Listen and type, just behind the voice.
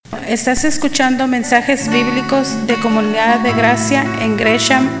Estás escuchando mensajes bíblicos de Comunidad de Gracia en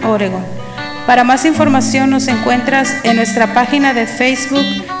Gresham, Oregon. Para más información nos encuentras en nuestra página de Facebook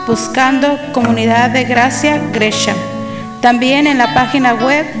buscando Comunidad de Gracia Gresham. También en la página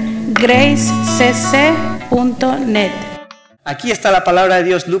web gracecc.net. Aquí está la palabra de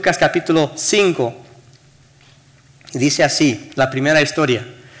Dios, Lucas capítulo 5. Dice así, la primera historia.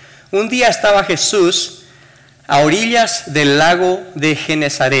 Un día estaba Jesús a orillas del lago de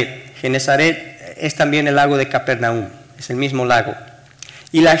Genesaret. Genesaret es también el lago de Capernaum, es el mismo lago.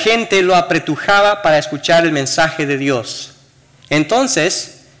 Y la gente lo apretujaba para escuchar el mensaje de Dios.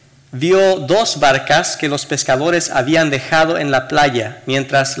 Entonces vio dos barcas que los pescadores habían dejado en la playa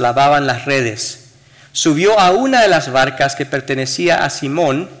mientras lavaban las redes. Subió a una de las barcas que pertenecía a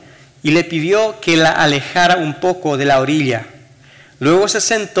Simón y le pidió que la alejara un poco de la orilla. Luego se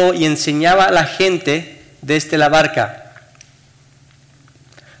sentó y enseñaba a la gente desde la barca.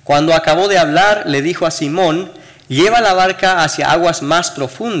 Cuando acabó de hablar, le dijo a Simón: lleva la barca hacia aguas más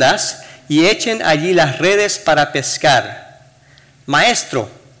profundas y echen allí las redes para pescar. Maestro,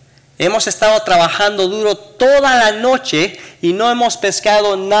 hemos estado trabajando duro toda la noche y no hemos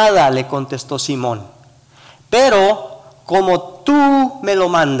pescado nada, le contestó Simón. Pero como tú me lo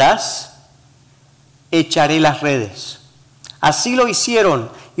mandas, echaré las redes. Así lo hicieron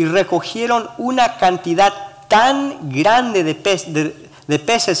y recogieron una cantidad tan grande de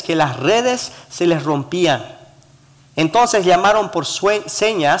peces que las redes se les rompían. Entonces llamaron por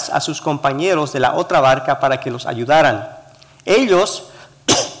señas a sus compañeros de la otra barca para que los ayudaran. Ellos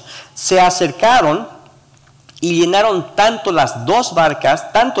se acercaron y llenaron tanto las dos barcas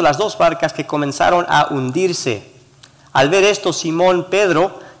que comenzaron a hundirse. Al ver esto, Simón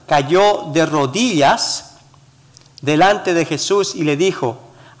Pedro cayó de rodillas delante de Jesús y le dijo: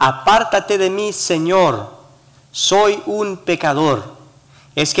 apártate de mí, Señor, soy un pecador.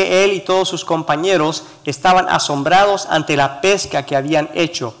 Es que él y todos sus compañeros estaban asombrados ante la pesca que habían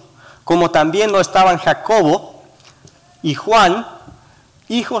hecho, como también lo estaban Jacobo y Juan,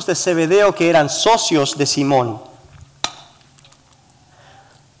 hijos de Zebedeo, que eran socios de Simón.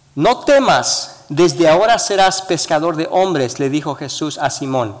 No temas, desde ahora serás pescador de hombres, le dijo Jesús a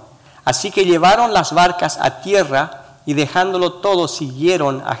Simón. Así que llevaron las barcas a tierra y dejándolo todo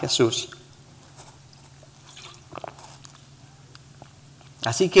siguieron a Jesús.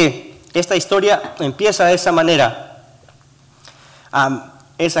 Así que esta historia empieza de esa manera.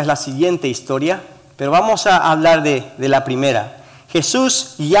 Esa es la siguiente historia, pero vamos a hablar de la primera.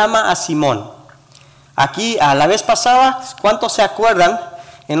 Jesús llama a Simón. Aquí, a la vez pasada, ¿cuántos se acuerdan?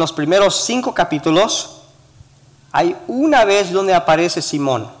 En los primeros 5 capítulos hay una vez donde aparece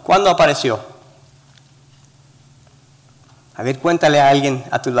Simón. ¿Cuándo apareció? A ver, cuéntale a alguien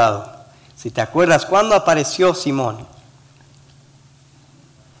a tu lado. Si te acuerdas, ¿cuándo apareció Simón?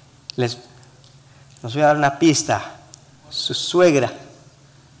 Nos voy a dar una pista. Su suegra.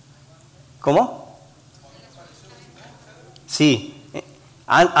 ¿Cómo? Sí.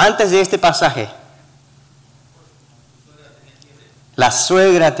 Antes de este pasaje. La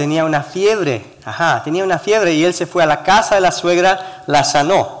suegra tenía una fiebre. Tenía una fiebre y él se fue a la casa de la suegra, la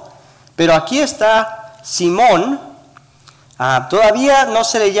sanó. Pero aquí está Simón. Todavía no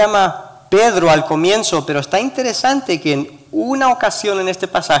se le llama Pedro al comienzo, pero está interesante que en una ocasión en este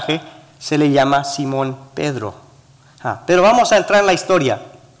pasaje se le llama Simón Pedro. Pero vamos a entrar en la historia.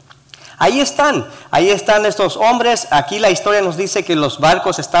 Ahí están estos hombres. Aquí la historia nos dice que los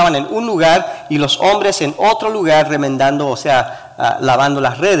barcos estaban en un lugar y los hombres en otro lugar remendando, o sea, lavando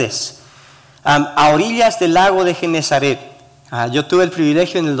las redes. A orillas del lago de Genesaret. Yo tuve el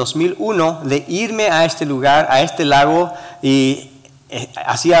privilegio en el 2001 de irme a este lugar, a este lago, y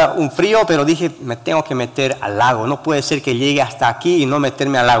hacía un frío, pero dije, me tengo que meter al lago. No puede ser que llegue hasta aquí y no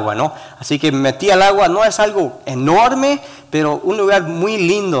meterme al agua, ¿no? Así que me metí al agua. No es algo enorme, pero un lugar muy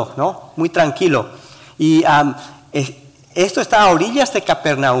lindo, ¿no? Muy tranquilo. Y esto está a orillas de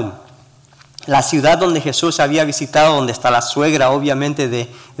Capernaum, la ciudad donde Jesús había visitado, donde está la suegra, obviamente,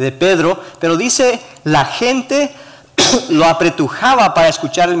 de Pedro. Pero dice, la gente lo apretujaba para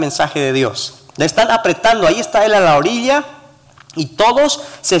escuchar el mensaje de Dios. Le están apretando. Ahí está él a la orilla. Y todos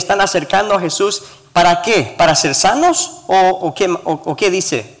se están acercando a Jesús. ¿Para qué? ¿Para ser sanos? ¿O qué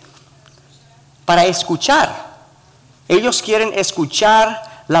dice? Para escuchar. Ellos quieren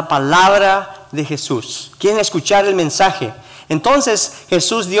escuchar la palabra de Jesús. Quieren escuchar el mensaje. Entonces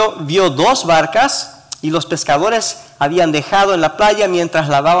Jesús vio dos barcas y los pescadores habían dejado en la playa mientras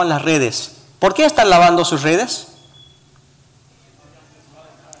lavaban las redes. ¿Por qué están lavando sus redes?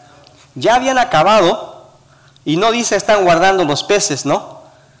 Ya habían acabado. Y no dice están guardando los peces, ¿no?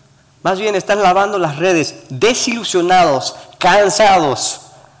 Más bien están lavando las redes, desilusionados, cansados.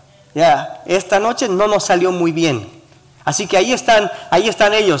 Ya, esta noche no nos salió muy bien. Así que ahí están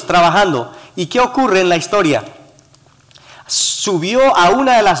ellos trabajando. ¿Y qué ocurre en la historia? Subió a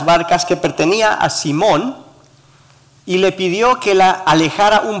una de las barcas que pertenecía a Simón y le pidió que la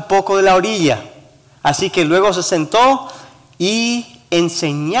alejara un poco de la orilla. Así que luego se sentó y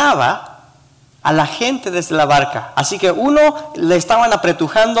enseñaba a la gente desde la barca. Así que uno le estaban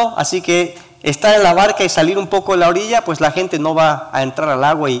apretujando, así que estar en la barca y salir un poco de la orilla, pues la gente no va a entrar al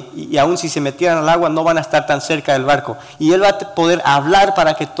agua y aun si se metieran al agua no van a estar tan cerca del barco. Y él va a poder hablar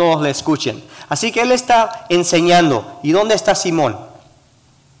para que todos le escuchen. Así que él está enseñando. ¿Y dónde está Simón?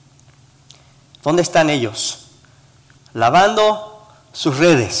 ¿Dónde están ellos? Lavando sus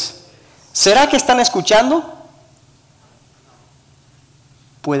redes. ¿Será que están escuchando?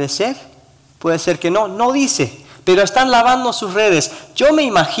 Puede ser que no dice, pero están lavando sus redes. Yo me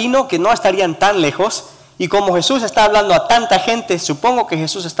imagino que no estarían tan lejos y como Jesús está hablando a tanta gente, supongo que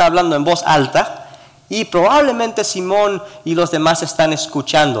Jesús está hablando en voz alta y probablemente Simón y los demás están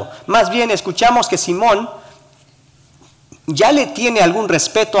escuchando. Más bien escuchamos que Simón ya le tiene algún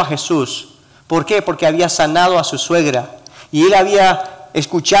respeto a Jesús. ¿Por qué? Porque había sanado a su suegra y él había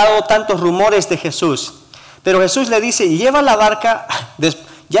escuchado tantos rumores de Jesús. Pero Jesús le dice, lleva la barca,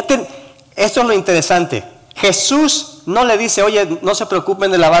 esto es lo interesante. Jesús no le dice, oye, no se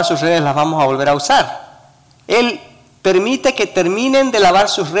preocupen de lavar sus redes, las vamos a volver a usar. Él permite que terminen de lavar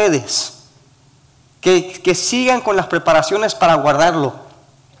sus redes, que sigan con las preparaciones para guardarlo,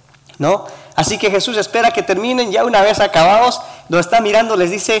 ¿no? Así que Jesús espera que terminen, ya una vez acabados, lo está mirando,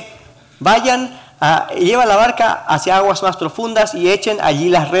 les dice, vayan, lleva la barca hacia aguas más profundas y echen allí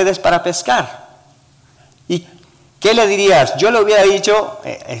las redes para pescar. ¿Y qué le dirías? Yo le hubiera dicho,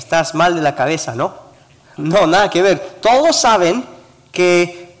 estás mal de la cabeza, ¿no? No, nada que ver. Todos saben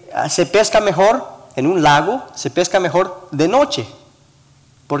que se pesca mejor en un lago, se pesca mejor de noche,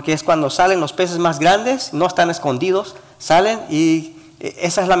 porque es cuando salen los peces más grandes, no están escondidos, salen y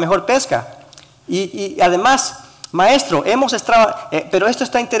esa es la mejor pesca. Y además, maestro, pero esto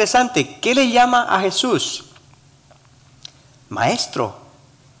está interesante, ¿qué le llama a Jesús? Maestro.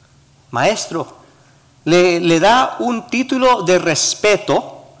 Le da un título de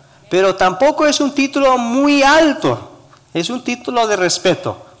respeto, pero tampoco es un título muy alto, es un título de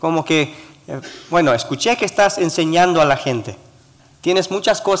respeto, como que, bueno, escuché que estás enseñando a la gente, tienes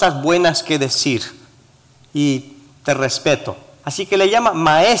muchas cosas buenas que decir y te respeto. Así que le llama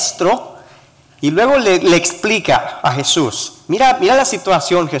maestro y luego le explica a Jesús, mira la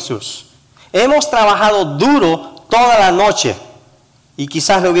situación, Jesús, hemos trabajado duro toda la noche. Y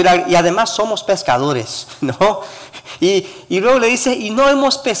quizás y además somos pescadores, ¿no? Y luego le dice, y no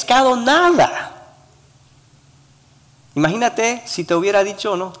hemos pescado nada. Imagínate si te hubiera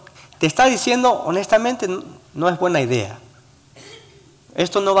dicho, no, te está diciendo, honestamente, no es buena idea.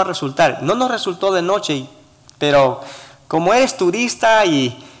 Esto no va a resultar. No nos resultó de noche, pero como eres turista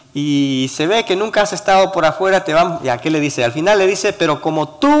y se ve que nunca has estado por afuera, ¿ya qué le dice? Al final le dice, pero como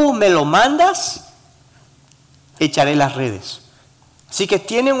tú me lo mandas, echaré las redes. Así que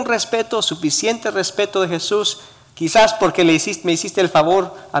tiene un respeto, suficiente respeto de Jesús, quizás porque me hiciste el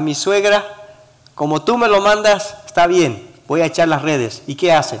favor a mi suegra, como tú me lo mandas, está bien, voy a echar las redes. ¿Y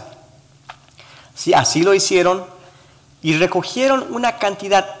qué hace? Sí, así lo hicieron y recogieron una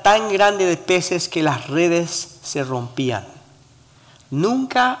cantidad tan grande de peces que las redes se rompían.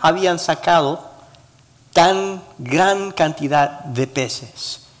 Nunca habían sacado tan gran cantidad de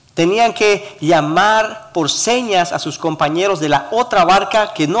peces. Tenían que llamar por señas a sus compañeros de la otra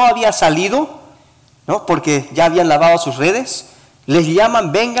barca que no había salido, ¿no? Porque ya habían lavado sus redes. Les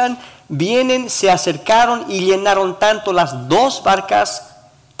llaman, vienen, se acercaron y llenaron tanto las dos barcas,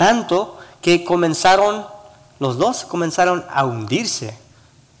 tanto que los dos comenzaron a hundirse,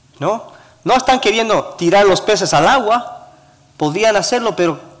 ¿no? No están queriendo tirar los peces al agua, podrían hacerlo,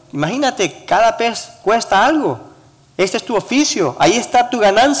 pero imagínate, cada pez cuesta algo. Este es tu oficio, ahí está tu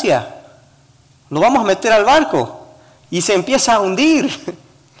ganancia. Lo vamos a meter al barco y se empieza a hundir.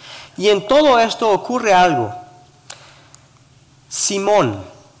 Y en todo esto ocurre algo. Simón,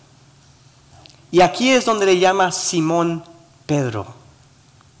 y aquí es donde le llama Simón Pedro.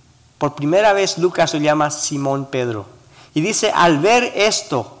 Por primera vez Lucas lo llama Simón Pedro. Y dice, al ver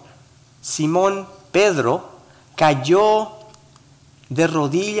esto, Simón Pedro cayó de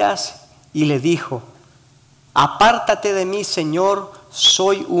rodillas y le dijo, apártate de mí, Señor,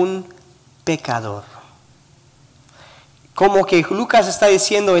 soy un pecador. Como que Lucas está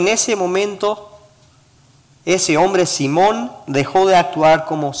diciendo, en ese momento, ese hombre Simón dejó de actuar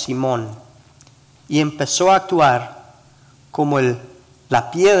como Simón y empezó a actuar como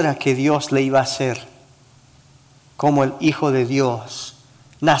la piedra que Dios le iba a hacer, como el Hijo de Dios,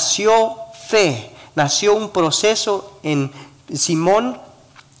 nació fe, nació un proceso en Simón,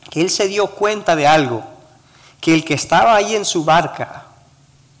 que él se dio cuenta de algo, que el que estaba ahí en su barca,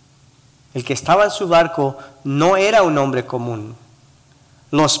 el que estaba en su barco no era un hombre común.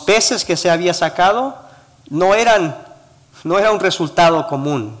 Los peces que se había sacado no era un resultado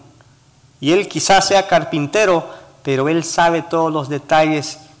común. Y él quizás sea carpintero, pero él sabe todos los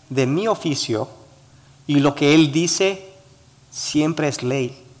detalles de mi oficio, y lo que él dice siempre es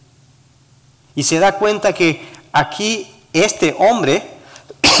ley. Y se da cuenta que aquí este hombre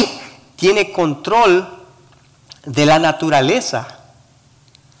tiene control de la naturaleza.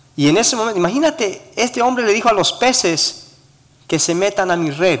 Y en ese momento, imagínate, este hombre le dijo a los peces que se metan a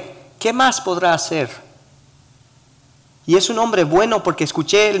mi red. ¿Qué más podrá hacer? Y es un hombre bueno, porque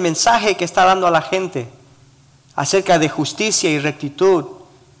escuché el mensaje que está dando a la gente acerca de justicia y rectitud,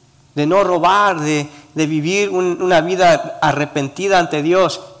 de no robar, de vivir una vida arrepentida ante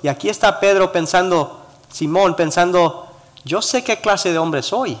Dios. Y aquí está Pedro pensando, Simón pensando, yo sé qué clase de hombre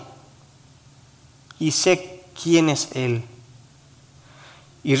soy y sé quién es él.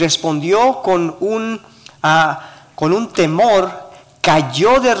 Y respondió con un temor,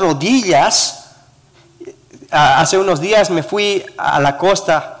 cayó de rodillas. Hace unos días me fui a la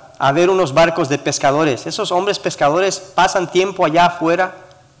costa a ver unos barcos de pescadores. Esos hombres pescadores pasan tiempo allá afuera.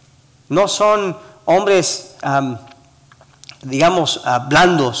 No son hombres,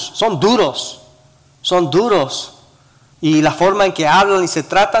 blandos, son duros. Y la forma en que hablan y se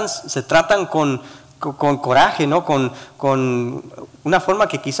tratan con coraje, ¿no? Con una forma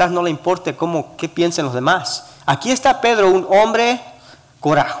que quizás no le importe qué piensen los demás. Aquí está Pedro, un hombre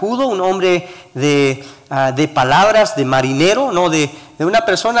corajudo, un hombre de palabras, de marinero, ¿no? De una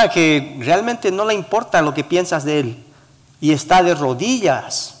persona que realmente no le importa lo que piensas de él. Y está de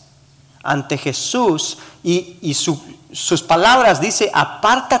rodillas ante Jesús y sus palabras dice,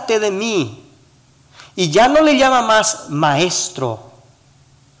 apártate de mí. Y ya no le llama más maestro,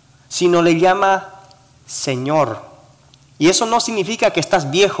 sino le llama Señor. Y eso no significa que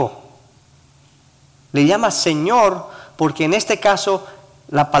estás viejo. Le llama Señor porque en este caso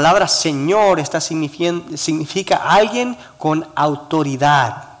la palabra Señor significa alguien con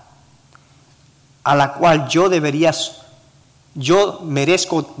autoridad, a la cual yo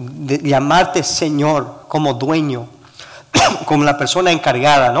merezco llamarte Señor, como dueño, como la persona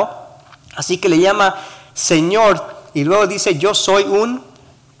encargada, ¿no? Así que le llama Señor y luego dice, yo soy un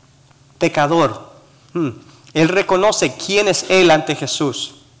pecador. Él reconoce quién es él ante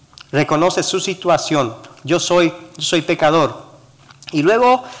Jesús, reconoce su situación, yo soy pecador. Y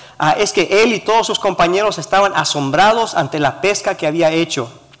luego es que él y todos sus compañeros estaban asombrados ante la pesca que había hecho.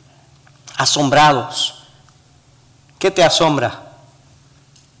 Asombrados. ¿Qué te asombra?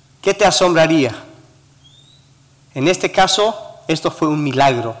 ¿Qué te asombraría? En este caso, esto fue un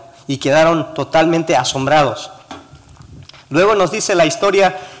milagro y quedaron totalmente asombrados. Luego nos dice la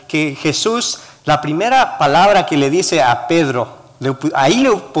historia que Jesús, la primera palabra que le dice a Pedro, ahí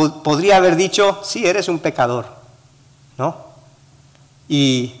le podría haber dicho, sí, eres un pecador, ¿no?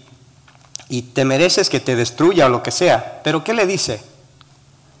 Y te mereces que te destruya o lo que sea. Pero ¿qué le dice?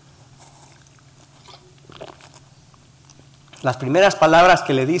 Las primeras palabras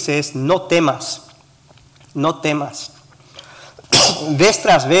que le dice es, no temas, no temas. Vez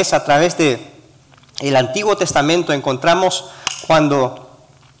tras vez a través del Antiguo Testamento encontramos cuando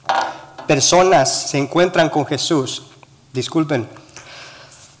personas se encuentran con Jesús.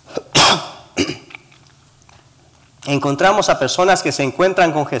 Encontramos a personas que se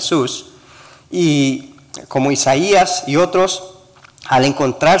encuentran con Jesús y como Isaías y otros, al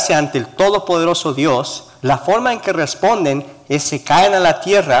encontrarse ante el todopoderoso Dios, la forma en que responden es se caen a la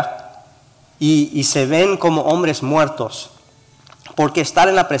tierra y se ven como hombres muertos, porque estar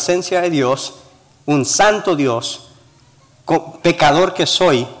en la presencia de Dios, un santo Dios, pecador que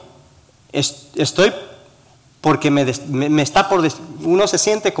soy, estoy porque uno se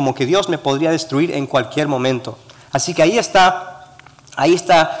siente como que Dios me podría destruir en cualquier momento. Así que ahí está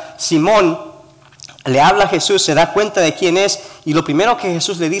Simón, le habla a Jesús, se da cuenta de quién es, y lo primero que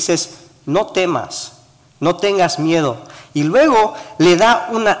Jesús le dice es, no temas, no tengas miedo. Y luego le da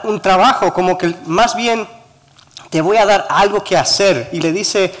un trabajo, como que más bien te voy a dar algo que hacer. Y le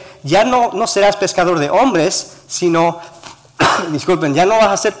dice, ya no serás pescador de hombres, sino, ya no vas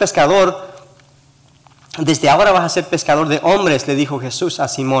a ser pescador, desde ahora vas a ser pescador de hombres, le dijo Jesús a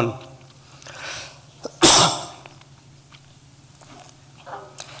Simón.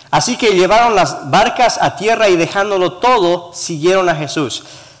 Así que llevaron las barcas a tierra y dejándolo todo, siguieron a Jesús.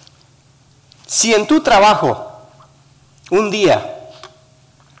 Si en tu trabajo, un día,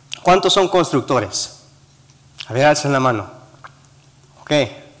 ¿cuántos son constructores? A ver, alcen la mano. Ok, Ok.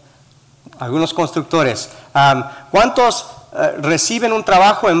 Algunos constructores. ¿Cuántos reciben un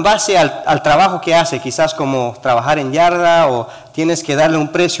trabajo en base al trabajo que hace? Quizás como trabajar en yarda o tienes que darle un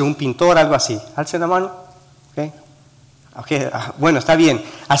precio, un pintor, algo así. Alce la mano. Okay. Okay. Bueno, está bien.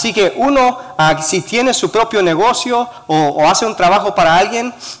 Así que uno, si tiene su propio negocio o hace un trabajo para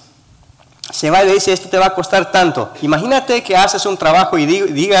alguien, se va y le dice, esto te va a costar tanto. Imagínate que haces un trabajo y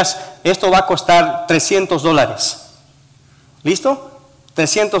digas, esto va a costar $300. ¿Listo?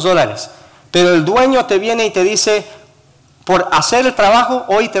 $300. Pero el dueño te viene y te dice, por hacer el trabajo,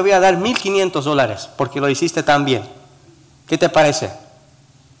 hoy te voy a dar $1,500 porque lo hiciste tan bien. ¿Qué te parece?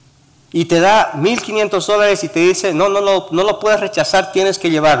 Y te da $1,500 y te dice, no lo puedes rechazar, tienes que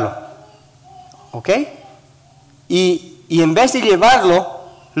llevarlo. ¿Ok? Y en vez de llevarlo,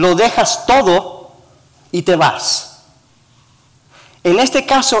 lo dejas todo y te vas. En este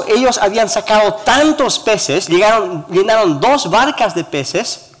caso, ellos habían sacado tantos peces, llenaron 2 barcas de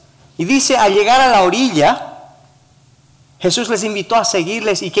peces, y dice, al llegar a la orilla, Jesús les invitó a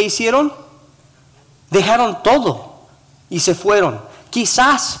seguirles, ¿y qué hicieron? Dejaron todo y se fueron.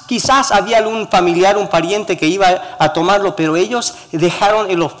 Quizás había algún familiar, un pariente que iba a tomarlo, pero ellos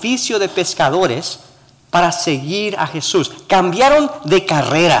dejaron el oficio de pescadores para seguir a Jesús. Cambiaron de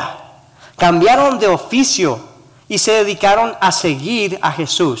carrera, cambiaron de oficio y se dedicaron a seguir a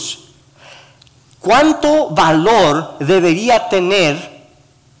Jesús. ¿Cuánto valor debería tener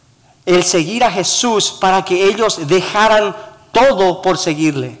el seguir a Jesús para que ellos dejaran todo por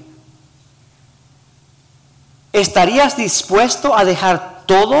seguirle? ¿Estarías dispuesto a dejar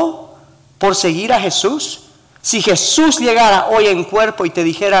todo por seguir a Jesús? Si Jesús llegara hoy en cuerpo y te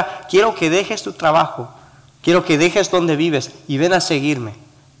dijera, quiero que dejes tu trabajo, quiero que dejes donde vives y ven a seguirme,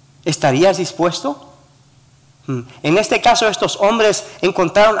 ¿estarías dispuesto? En este caso, estos hombres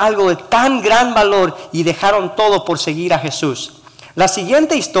encontraron algo de tan gran valor y dejaron todo por seguir a Jesús. La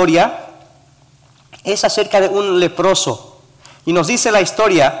siguiente historia es acerca de un leproso. Y nos dice la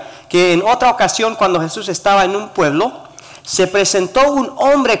historia que en otra ocasión, cuando Jesús estaba en un pueblo, se presentó un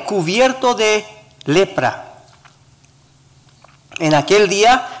hombre cubierto de lepra. En aquel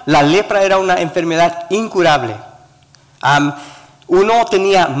día, la lepra era una enfermedad incurable. Uno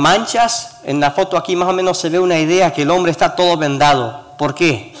tenía manchas. En la foto aquí más o menos se ve una idea que el hombre está todo vendado. ¿Por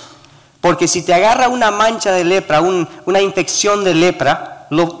qué? Porque si te agarra una mancha de lepra, una infección de lepra,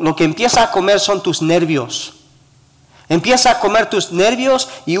 lo que empieza a comer son tus nervios. Empieza a comer tus nervios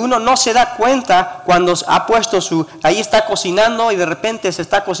y uno no se da cuenta cuando ha puesto ahí está cocinando y de repente se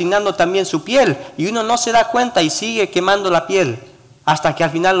está cocinando también su piel. Y uno no se da cuenta y sigue quemando la piel hasta que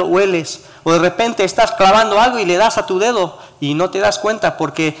al final lo hueles. O de repente estás clavando algo y le das a tu dedo y no te das cuenta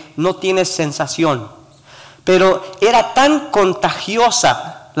porque no tienes sensación. Pero era tan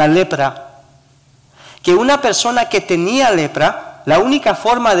contagiosa la lepra que una persona que tenía lepra, la única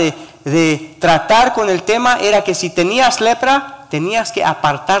forma de tratar con el tema era que si tenías lepra, tenías que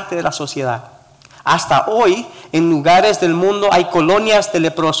apartarte de la sociedad. Hasta hoy, en lugares del mundo hay colonias de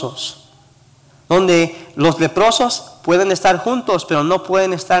leprosos, donde los leprosos pueden estar juntos, pero no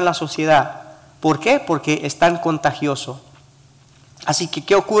pueden estar en la sociedad. ¿Por qué? Porque es tan contagioso. Así que,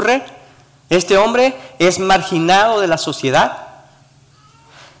 ¿qué ocurre? Este hombre es marginado de la sociedad.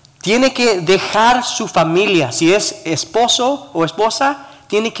 Tiene que dejar su familia. Si es esposo o esposa,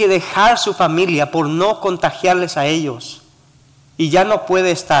 tiene que dejar su familia por no contagiarles a ellos. Y ya no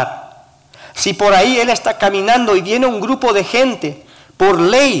puede estar. Si por ahí él está caminando y viene un grupo de gente, por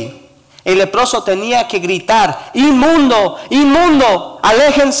ley, el leproso tenía que gritar, inmundo, inmundo,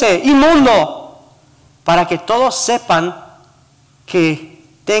 aléjense, inmundo, para que todos sepan que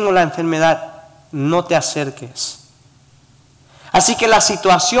tengo la enfermedad, no te acerques. Así que la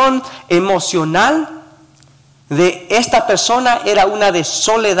situación emocional de esta persona era una de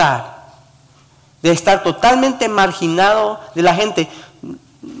soledad, de estar totalmente marginado de la gente.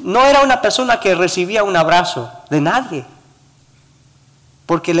 No era una persona que recibía un abrazo de nadie,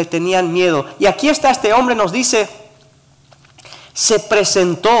 porque le tenían miedo. Y aquí está este hombre, nos dice, se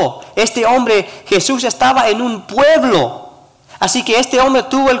presentó. Este hombre, Jesús, estaba en un pueblo. Así que este hombre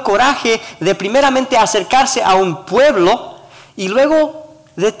tuvo el coraje de primeramente acercarse a un pueblo y luego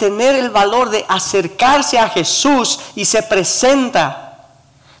de tener el valor de acercarse a Jesús y se presenta.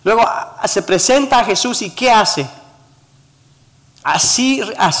 Luego se presenta a Jesús y ¿qué hace? Así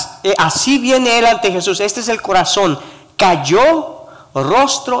viene él ante Jesús. Este es el corazón. Cayó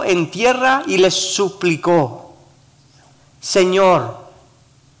rostro en tierra y le suplicó: Señor,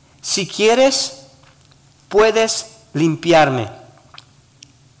 si quieres, puedes limpiarme.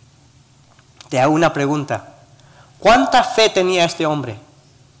 Te hago una pregunta. ¿Cuánta fe tenía este hombre?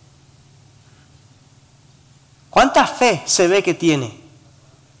 ¿Cuánta fe se ve que tiene?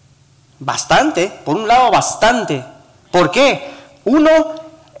 Bastante, por un lado bastante. ¿Por qué?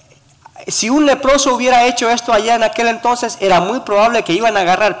 Si un leproso hubiera hecho esto allá en aquel entonces, era muy probable que iban a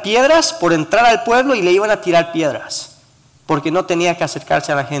agarrar piedras por entrar al pueblo y le iban a tirar piedras, porque no tenía que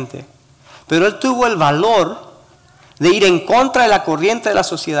acercarse a la gente. Pero él tuvo el valor de ir en contra de la corriente de la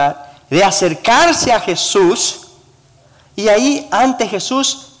sociedad, de acercarse a Jesús, y ahí ante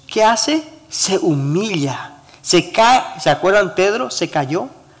Jesús, ¿qué hace? Se humilla, se cae. ¿Se acuerdan? Pedro se cayó.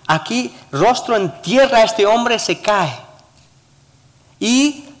 Aquí, rostro en tierra, este hombre se cae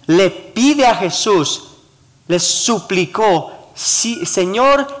y le pide a Jesús, le suplicó,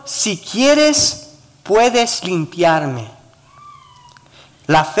 Señor, si quieres, puedes limpiarme.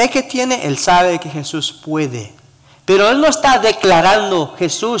 La fe que tiene, él sabe que Jesús puede. Pero él no está declarando,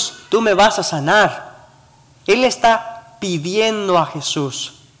 Jesús, tú me vas a sanar. Él está pidiendo a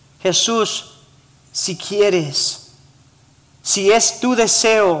Jesús, Jesús, si quieres, si es tu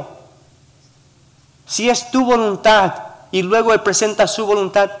deseo, si es tu voluntad, y luego él presenta su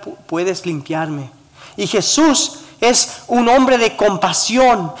voluntad, puedes limpiarme. Y Jesús es un hombre de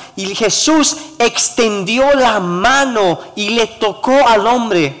compasión, y Jesús extendió la mano y le tocó al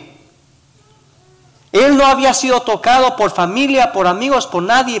hombre. Él no había sido tocado por familia, por amigos, por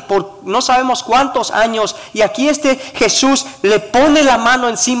nadie, por no sabemos cuántos años. Y aquí Jesús le pone la mano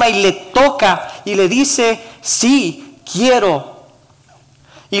encima y le toca y le dice, sí, quiero.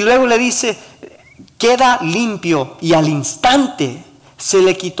 Y luego le dice, queda limpio, y al instante se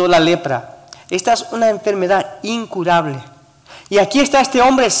le quitó la lepra. Esta es una enfermedad incurable. Y aquí está este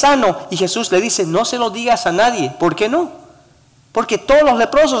hombre sano, y Jesús le dice, no se lo digas a nadie. ¿Por qué no? Porque todos los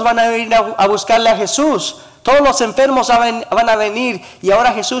leprosos van a venir a buscarle a Jesús. Todos los enfermos van a venir. Y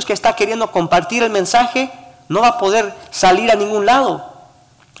ahora Jesús, que está queriendo compartir el mensaje, no va a poder salir a ningún lado.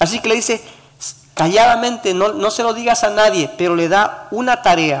 Así que le dice, calladamente, no se lo digas a nadie, pero le da una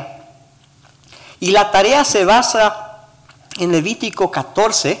tarea. Y la tarea se basa en Levítico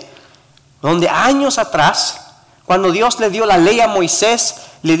 14, donde años atrás, cuando Dios le dio la ley a Moisés,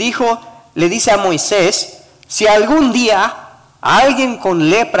 le dice a Moisés, si algún día alguien con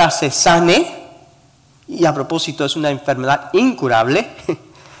lepra se sane, y a propósito es una enfermedad incurable,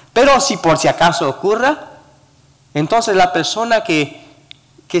 pero si por si acaso ocurra, entonces la persona que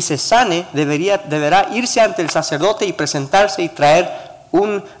se sane deberá irse ante el sacerdote y presentarse y traer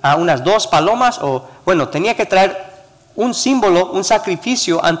unas 2 palomas, tenía que traer un símbolo, un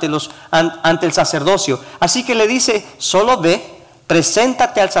sacrificio ante el sacerdocio. Así que le dice, solo ve,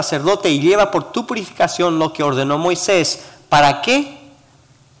 preséntate al sacerdote y lleva por tu purificación lo que ordenó Moisés. ¿Para qué?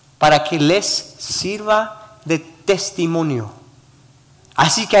 Para que les sirva de testimonio.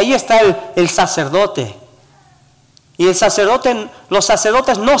 Así que ahí está el sacerdote. Y los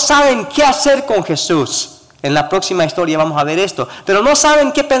sacerdotes no saben qué hacer con Jesús. En la próxima historia vamos a ver esto. Pero no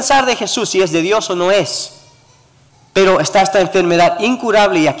saben qué pensar de Jesús, si es de Dios o no es. Pero está esta enfermedad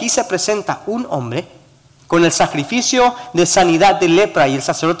incurable, y aquí se presenta un hombre con el sacrificio de sanidad de lepra, y el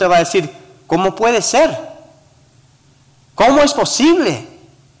sacerdote va a decir, ¿cómo puede ser? ¿Cómo es posible?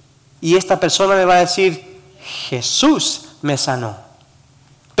 Y esta persona me va a decir, Jesús me sanó.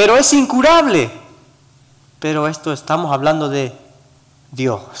 Pero es incurable. Pero estamos hablando de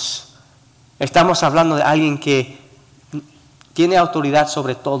Dios. Estamos hablando de alguien que tiene autoridad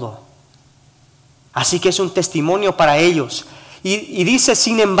sobre todo. Así que es un testimonio para ellos. Y dice,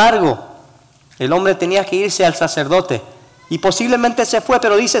 sin embargo, el hombre tenía que irse al sacerdote. Y posiblemente se fue,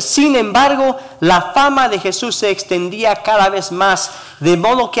 pero dice, sin embargo, la fama de Jesús se extendía cada vez más, de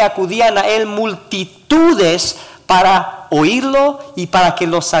modo que acudían a él multitudes para oírlo y para que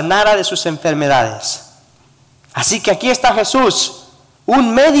lo sanara de sus enfermedades. Así que aquí está Jesús,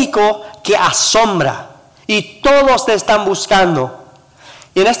 un médico que asombra, y todos le están buscando.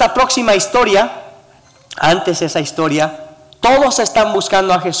 Y en esta próxima historia, antes de esa historia, todos están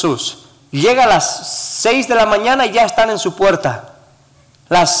buscando a Jesús. Llega a las 6 de la mañana y ya están en su puerta.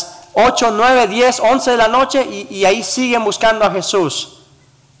 Las 8, 9, 10, 11 de la noche y ahí siguen buscando a Jesús.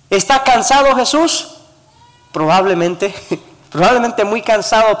 ¿Está cansado Jesús? Probablemente muy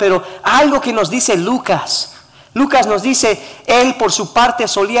cansado, pero algo que nos dice Lucas. Lucas nos dice, él por su parte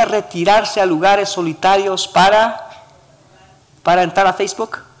solía retirarse a lugares solitarios para entrar a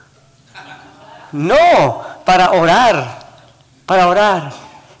Facebook. No, para orar.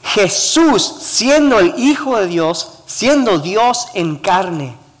 Jesús, siendo el Hijo de Dios, siendo Dios en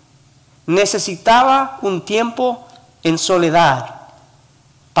carne, necesitaba un tiempo en soledad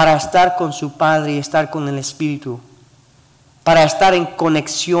para estar con su Padre y estar con el Espíritu, para estar en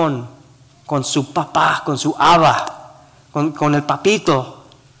conexión con su papá, con su Abba, con el papito,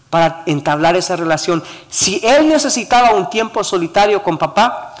 para entablar esa relación. Si él necesitaba un tiempo solitario con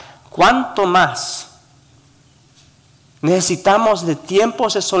papá, ¿cuánto más necesitamos de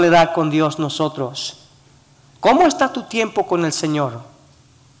tiempos de soledad con Dios nosotros? ¿Cómo está tu tiempo con el Señor?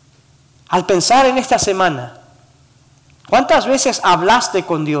 Al pensar en esta semana, ¿cuántas veces hablaste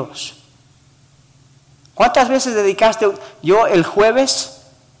con Dios? ¿Cuántas veces dedicaste? Yo el jueves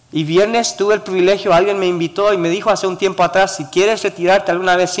y viernes tuve el privilegio, alguien me invitó y me dijo hace un tiempo atrás, si quieres retirarte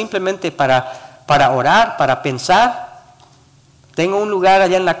alguna vez simplemente para orar, para pensar, tengo un lugar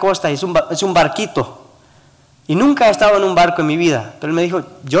allá en la costa y es un barquito. Y nunca he estado en un barco en mi vida, pero él me dijo,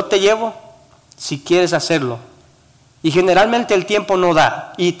 yo te llevo si quieres hacerlo. Y generalmente el tiempo no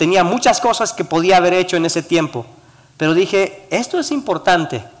da, y tenía muchas cosas que podía haber hecho en ese tiempo, pero dije, esto es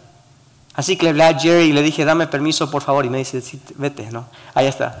importante. Así que le hablé a Jerry y le dije, dame permiso por favor, y me dice, sí, vete, ¿no? Ahí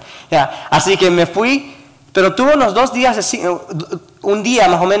está. Ya. Así que me fui, pero tuve unos 2 días, un día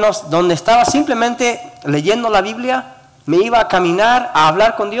más o menos, donde estaba simplemente leyendo la Biblia. Me iba a caminar, a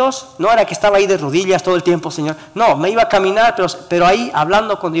hablar con Dios. No era que estaba ahí de rodillas todo el tiempo, Señor. No, me iba a caminar, pero ahí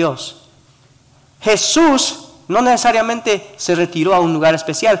hablando con Dios. Jesús no necesariamente se retiró a un lugar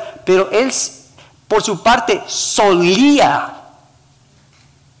especial, pero Él, por su parte, solía.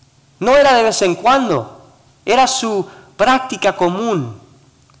 No era de vez en cuando, era su práctica común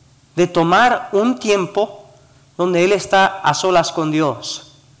de tomar un tiempo donde Él está a solas con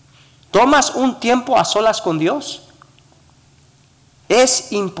Dios. ¿Tomas un tiempo a solas con Dios?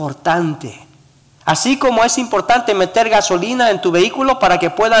 Es importante. Así como es importante meter gasolina en tu vehículo para que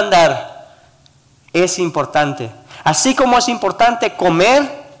pueda andar, es importante. Así como es importante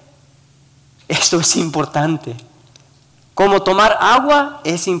comer, esto es importante. Como tomar agua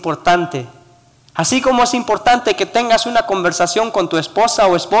es importante. Así como es importante que tengas una conversación con tu esposa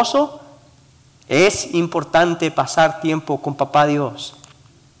o esposo, es importante pasar tiempo con Papá Dios.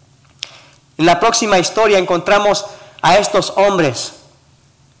 En la próxima historia encontramos a estos hombres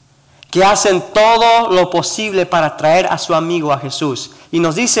que hacen todo lo posible para traer a su amigo a Jesús. Y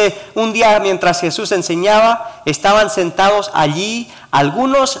nos dice, un día mientras Jesús enseñaba, estaban sentados allí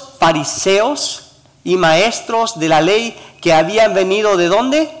algunos fariseos y maestros de la ley que habían venido ¿de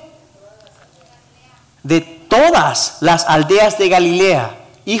dónde? De todas las aldeas de Galilea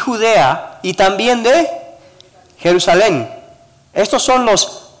y Judea y también de Jerusalén. Estos son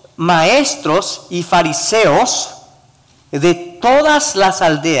los maestros y fariseos de todas las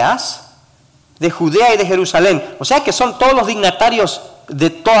aldeas de Judea y de Jerusalén. O sea que son todos los dignatarios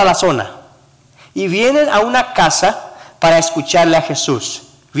de toda la zona. Y vienen a una casa para escucharle a Jesús.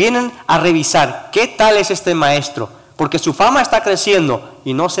 Vienen a revisar qué tal es este maestro, porque su fama está creciendo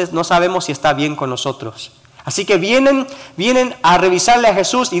y no sabemos si está bien con nosotros. Así que vienen a revisarle a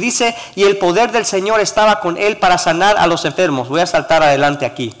Jesús y dice, y el poder del Señor estaba con él para sanar a los enfermos. Voy a saltar adelante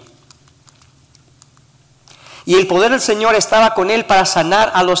aquí. Y el poder del Señor estaba con él para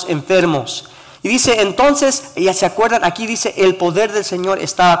sanar a los enfermos. Y dice, entonces, ya se acuerdan, aquí dice, el poder del Señor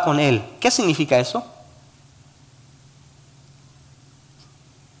estaba con él. ¿Qué significa eso?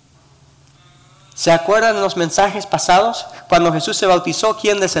 ¿Se acuerdan de los mensajes pasados? Cuando Jesús se bautizó,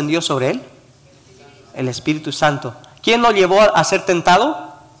 ¿quién descendió sobre él? El Espíritu Santo. ¿Quién lo llevó a ser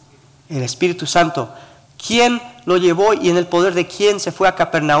tentado? El Espíritu Santo. ¿Quién lo llevó y en el poder de quién se fue a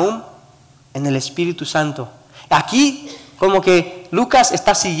Capernaum? En el Espíritu Santo. Aquí como que Lucas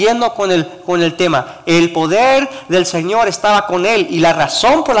está siguiendo con el tema. El poder del Señor estaba con él y la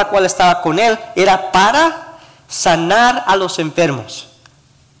razón por la cual estaba con él era para sanar a los enfermos.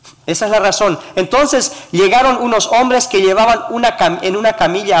 Esa es la razón. Entonces llegaron unos hombres que llevaban en una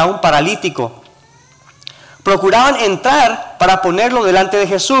camilla a un paralítico. Procuraban entrar para ponerlo delante de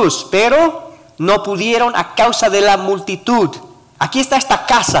Jesús, pero no pudieron a causa de la multitud. Aquí está esta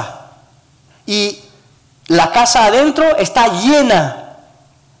casa y la casa adentro está llena.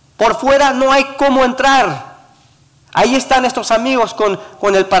 Por fuera no hay cómo entrar. Ahí están estos amigos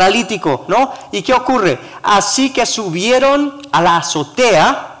con el paralítico, ¿no? ¿Y qué ocurre? Así que subieron a la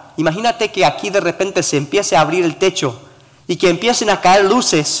azotea. Imagínate que aquí de repente se empiece a abrir el techo y que empiecen a caer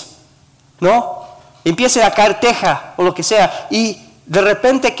luces, ¿no? Empiece a caer teja o lo que sea. Y de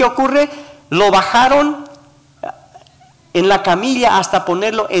repente, ¿qué ocurre? Lo bajaron en la camilla hasta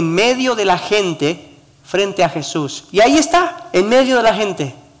ponerlo en medio de la gente frente a Jesús. Y ahí está, en medio de la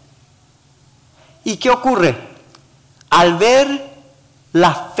gente. ¿Y qué ocurre? Al ver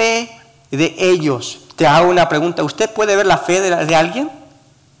la fe de ellos, te hago una pregunta. ¿Usted puede ver la fe de alguien?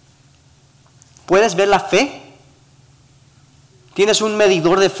 ¿Puedes ver la fe? ¿Tienes un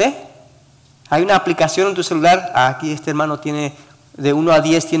medidor de fe? Hay una aplicación en tu celular. Aquí este hermano tiene de 1 a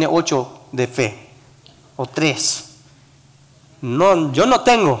 10, tiene 8 de fe. O 3. No, yo no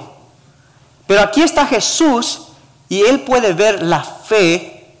tengo. Pero aquí está Jesús y él puede ver la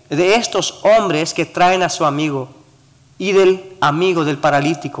fe de estos hombres que traen a su amigo y del amigo del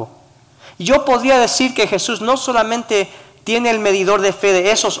paralítico. Yo podría decir que Jesús no solamente tiene el medidor de fe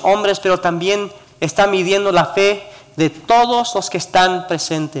de esos hombres, pero también está midiendo la fe de todos los que están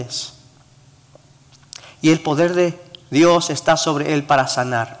presentes. Y el poder de Dios está sobre él para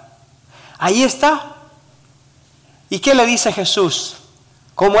sanar. Ahí está. ¿Y qué le dice Jesús?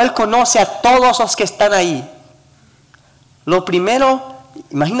 Como él conoce a todos los que están ahí. Lo primero,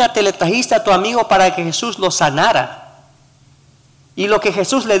 imagínate, le trajiste a tu amigo para que Jesús lo sanara. Y lo que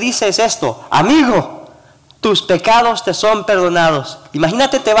Jesús le dice es esto: amigo, tus pecados te son perdonados.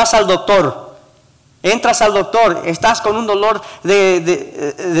 Imagínate, te vas al doctor. Entras al doctor, estás con un dolor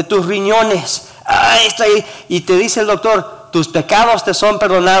de tus riñones. Y te dice el doctor, tus pecados te son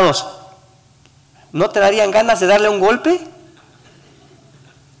perdonados. ¿No te darían ganas de darle un golpe?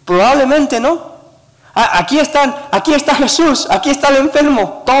 Probablemente no. Aquí está Jesús, aquí está el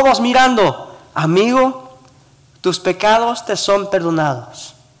enfermo, todos mirando. Amigo, tus pecados te son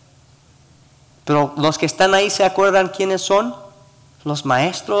perdonados. Pero los que están ahí se acuerdan quiénes son: los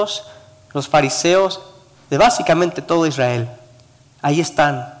maestros, los fariseos, de básicamente todo Israel. Ahí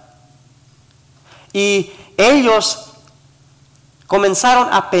están. Y ellos comenzaron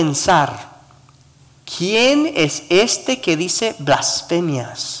a pensar: ¿quién es este que dice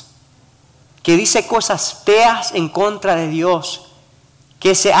blasfemias? Que dice cosas feas en contra de Dios,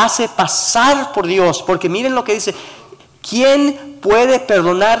 que se hace pasar por Dios. Porque miren lo que dice: ¿quién puede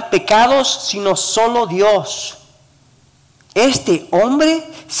perdonar pecados sino solo Dios? Este hombre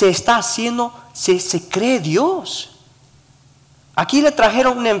se está haciendo, se cree Dios. Aquí le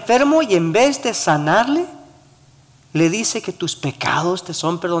trajeron un enfermo y en vez de sanarle, le dice que tus pecados te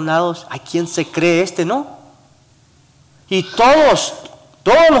son perdonados. ¿A quién se cree este, no? Y todos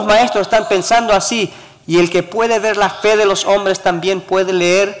los maestros están pensando así. Y el que puede ver la fe de los hombres también puede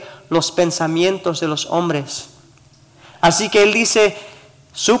leer los pensamientos de los hombres. Así que él dice,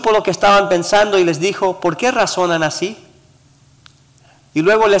 supo lo que estaban pensando y les dijo: ¿por qué razonan así? Y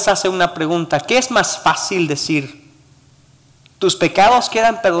luego les hace una pregunta: ¿qué es más fácil decir? ¿Tus pecados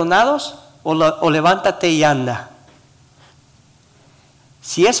quedan perdonados o levántate y anda?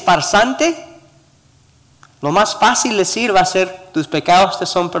 Si es farsante, lo más fácil decir va a ser: tus pecados te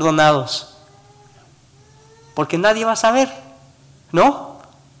son perdonados. Porque nadie va a saber, ¿no?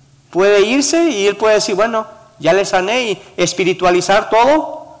 Puede irse y él puede decir: bueno, ya le sané, y espiritualizar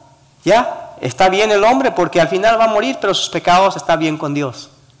todo. Ya, está bien el hombre porque al final va a morir, pero sus pecados están bien con Dios.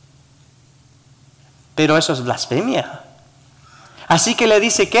 Pero eso es blasfemia. Así que le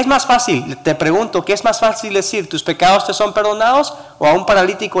dice: ¿qué es más fácil? Te pregunto, ¿qué es más fácil decir? ¿Tus pecados te son perdonados? O a un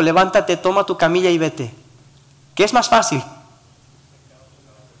paralítico: levántate, toma tu camilla y vete. ¿Qué es más fácil?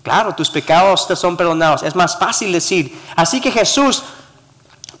 Claro, tus pecados te son perdonados. Es más fácil decir. Así que Jesús,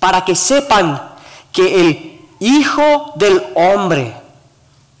 para que sepan que el Hijo del Hombre,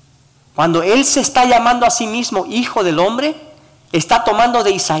 cuando Él se está llamando a sí mismo Hijo del Hombre, está tomando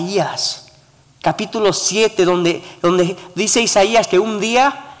de Isaías, capítulo 7, donde dice Isaías que un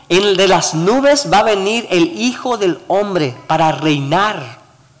día de las nubes va a venir el Hijo del Hombre para reinar.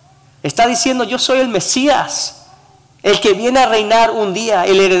 Está diciendo: yo soy el Mesías, el que viene a reinar un día,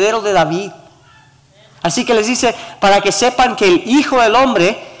 el heredero de David. Así que les dice, para que sepan que el Hijo del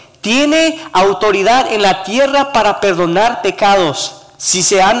Hombre tiene autoridad en la tierra para perdonar pecados. Si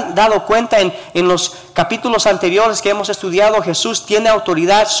se han dado cuenta en los capítulos anteriores que hemos estudiado, Jesús tiene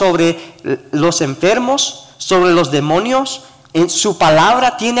autoridad sobre los enfermos, sobre los demonios. En su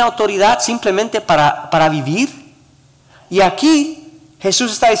palabra tiene autoridad simplemente para vivir. Y aquí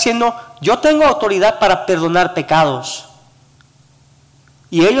Jesús está diciendo: yo tengo autoridad para perdonar pecados.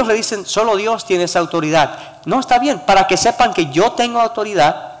 Y ellos le dicen: solo Dios tiene esa autoridad. No, está bien, para que sepan que yo tengo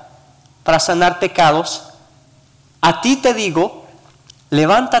autoridad para sanar pecados, a ti te digo: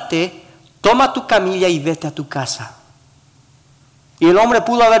 levántate, toma tu camilla y vete a tu casa. Y el hombre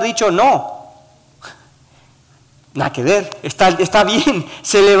pudo haber dicho: no, nada que ver, está bien.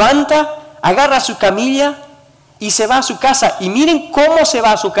 Se levanta, agarra su camilla y se va a su casa. Y miren cómo se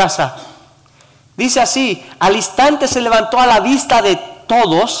va a su casa. Dice así: al instante se levantó a la vista de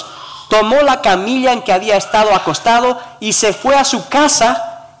todos, tomó la camilla en que había estado acostado y se fue a su casa.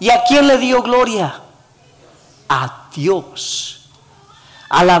 ¿Y a quién le dio gloria? A Dios.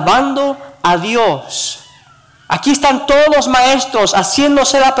 Alabando a Dios. Aquí están todos los maestros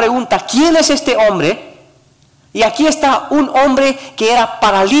haciéndose la pregunta: ¿quién es este hombre? Y aquí está un hombre que era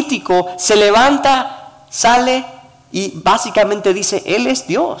paralítico, se levanta, sale y básicamente dice: Él es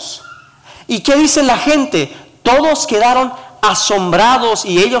Dios. ¿Y qué dice la gente? Todos quedaron asombrados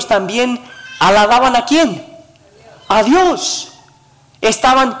y ellos también alababan ¿a quién? A Dios.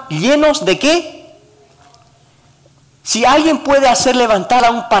 estaban llenos de ¿qué? Si alguien puede hacer levantar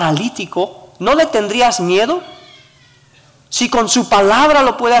a un paralítico, ¿no le tendrías miedo? Si con su palabra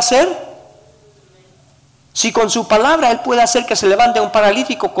lo puede hacer. Si con su palabra Él puede hacer que se levante un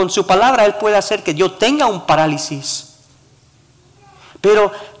paralítico, con su palabra Él puede hacer que yo tenga un parálisis.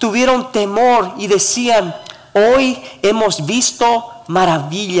 Pero tuvieron temor y decían, hoy hemos visto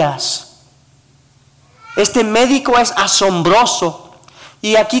maravillas. Este médico es asombroso.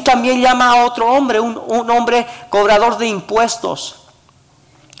 Y aquí también llama a otro hombre, un hombre cobrador de impuestos.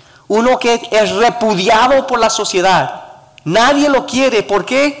 Uno que es repudiado por la sociedad. Nadie lo quiere. ¿Por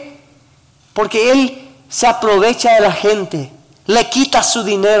qué? Porque él se aprovecha de la gente, le quita su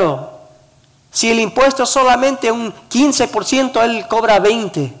dinero. Si el impuesto es solamente un 15%, él cobra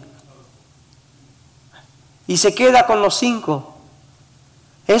 20%. Y se queda con los 5%.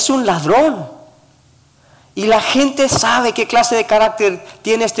 Es un ladrón. Y la gente sabe qué clase de carácter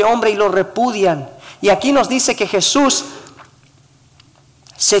tiene este hombre y lo repudian. Y aquí nos dice que Jesús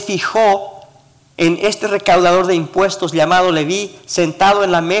se fijó en este recaudador de impuestos llamado Leví, sentado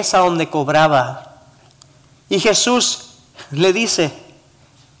en la mesa donde cobraba. Y Jesús le dice,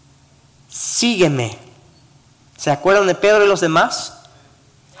 sígueme. ¿Se acuerdan de Pedro y los demás?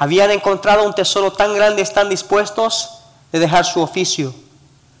 Habían encontrado un tesoro tan grande, están dispuestos de dejar su oficio.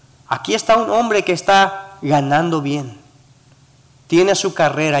 Aquí está un hombre que está ganando bien. Tiene su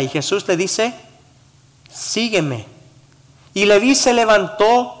carrera y Jesús le dice, sígueme. Y Leví se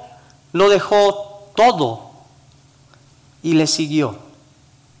levantó, lo dejó todo y le siguió.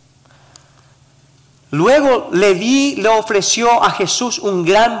 Luego Leví le ofreció a Jesús un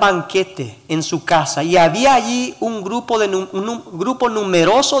gran banquete en su casa y había allí un grupo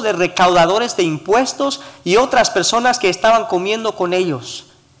numeroso de recaudadores de impuestos y otras personas que estaban comiendo con ellos.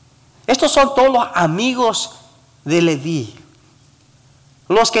 Estos son todos los amigos de Leví,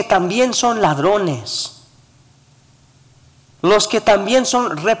 los que también son ladrones, los que también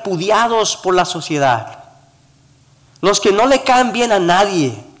son repudiados por la sociedad, los que no le caen bien a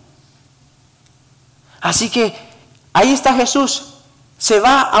nadie. Así que ahí está Jesús, se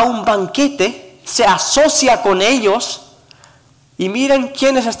va a un banquete, se asocia con ellos y miren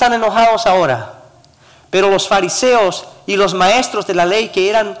quiénes están enojados ahora. Pero los fariseos y los maestros de la ley que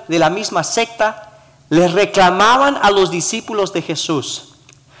eran de la misma secta les reclamaban a los discípulos de Jesús,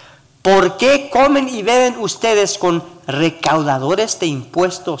 ¿por qué comen y beben ustedes con recaudadores de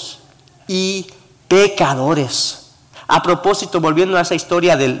impuestos y pecadores? A propósito, volviendo a esa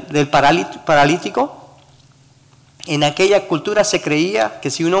historia del paralítico, en aquella cultura se creía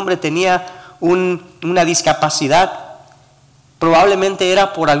que si un hombre tenía una discapacidad, probablemente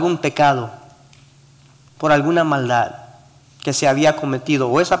era por algún pecado, por alguna maldad que se había cometido,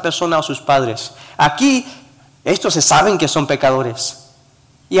 o esa persona o sus padres. Aquí, estos se saben que son pecadores.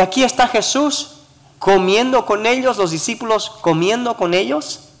 Y aquí está Jesús comiendo con ellos, los discípulos comiendo con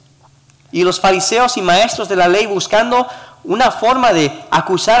ellos, y los fariseos y maestros de la ley buscando una forma de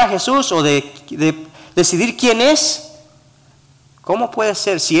acusar a Jesús o de decidir quién es. ¿Cómo puede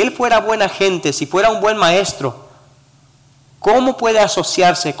ser? Si él fuera buena gente, si fuera un buen maestro, ¿cómo puede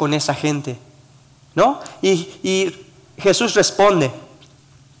asociarse con esa gente? ¿No? Y Jesús responde,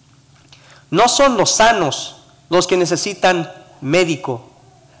 no son los sanos los que necesitan médico,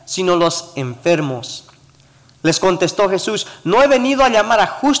 sino los enfermos. Les contestó Jesús, no he venido a llamar a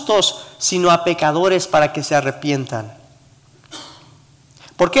justos, sino a pecadores para que se arrepientan.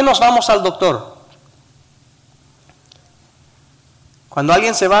 ¿Por qué nos vamos al doctor? Cuando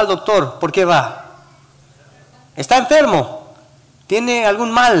alguien se va al doctor, ¿por qué va? Está enfermo, tiene algún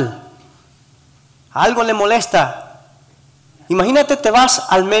mal, algo le molesta. Imagínate, te vas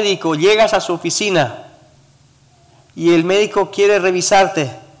al médico, llegas a su oficina y el médico quiere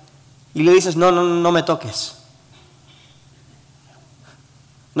revisarte y le dices, no me toques.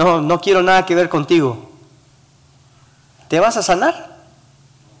 No quiero nada que ver contigo. ¿Te vas a sanar?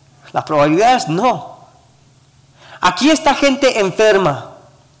 La probabilidad es no. Aquí está gente enferma,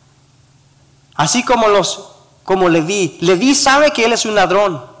 así como Leví. Leví sabe que él es un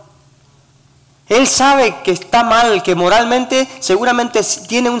ladrón. Él sabe que está mal, que moralmente seguramente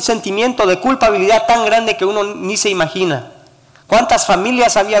tiene un sentimiento de culpabilidad tan grande que uno ni se imagina. ¿Cuántas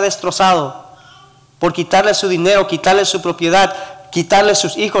familias había destrozado por quitarle su dinero, quitarle su propiedad, quitarle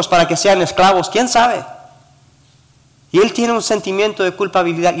sus hijos para que sean esclavos? ¿Quién sabe? Y él tiene un sentimiento de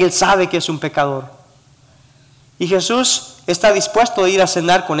culpabilidad y él sabe que es un pecador. Y Jesús está dispuesto a ir a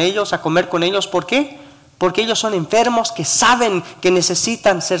cenar con ellos, a comer con ellos. ¿Por qué? Porque ellos son enfermos que saben que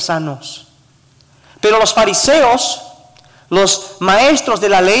necesitan ser sanos. Pero los fariseos, los maestros de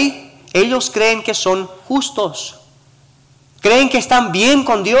la ley, ellos creen que son justos. Creen que están bien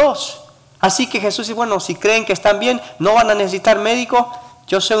con Dios. Así que Jesús dice, bueno, si creen que están bien, no van a necesitar médico.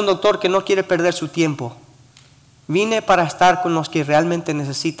 Yo soy un doctor que no quiere perder su tiempo. Vine para estar con los que realmente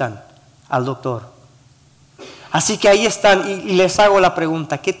necesitan al doctor. Así que ahí están y les hago la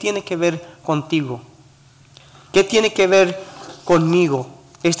pregunta, ¿qué tiene que ver contigo? ¿Qué tiene que ver conmigo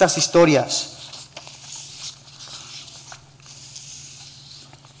estas historias?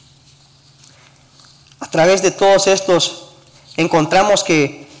 A través de todos estos encontramos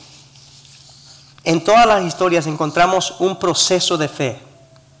que en todas las historias encontramos un proceso de fe.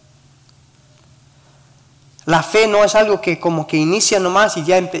 La fe no es algo que como que inicia nomás y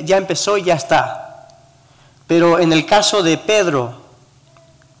ya empezó y ya está. Pero en el caso de Pedro,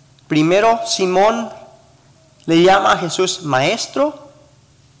 primero Simón le llama a Jesús maestro,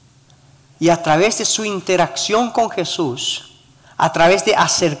 y a través de su interacción con Jesús, a través de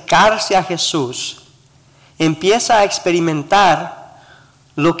acercarse a Jesús, empieza a experimentar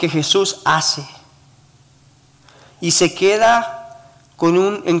lo que Jesús hace. Y se queda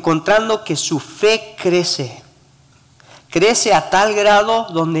encontrando que su fe crece. Crece a tal grado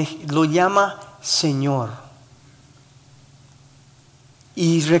donde lo llama Señor.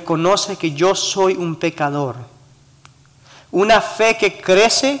 Y reconoce que yo soy un pecador. Una fe que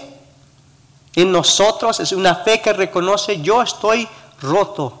crece en nosotros es una fe que reconoce yo estoy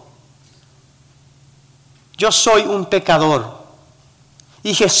roto. Yo soy un pecador.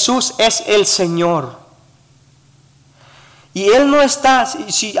 Y Jesús es el Señor. Y Él no está,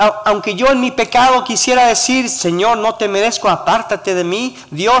 aunque yo en mi pecado quisiera decir, Señor, no te merezco, apártate de mí.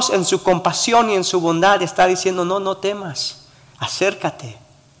 Dios en su compasión y en su bondad está diciendo, no temas, acércate.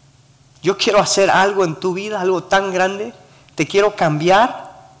 Yo quiero hacer algo en tu vida, algo tan grande. Te quiero cambiar.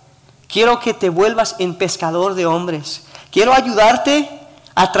 Quiero que te vuelvas en pescador de hombres. Quiero ayudarte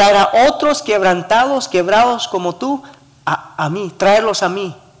a traer a otros quebrantados, quebrados como tú, a mí, traerlos a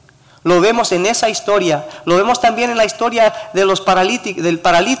mí. Lo vemos en esa historia. Lo vemos también en la historia de del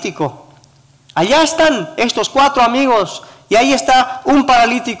paralítico. Allá están estos 4 amigos y ahí está un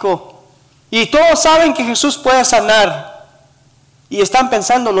paralítico. Y todos saben que Jesús puede sanar. Y están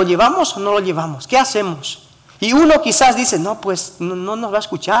pensando, ¿lo llevamos o no lo llevamos? ¿Qué hacemos? Y uno quizás dice, no, pues no nos va a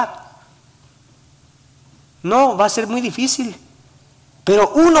escuchar. No, va a ser muy difícil.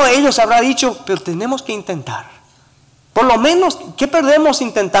 Pero uno de ellos habrá dicho, pero tenemos que intentar. Por lo menos, ¿qué perdemos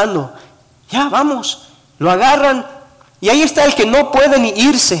intentando? Ya, vamos. Lo agarran y ahí está el que no puede ni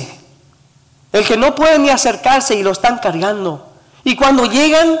irse. El que no puede ni acercarse y lo están cargando. Y cuando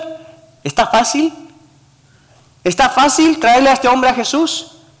llegan, ¿está fácil? ¿Está fácil traerle a este hombre a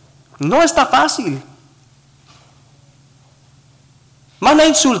Jesús? No está fácil. Van a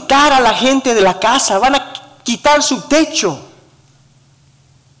insultar a la gente de la casa, van a quitar su techo.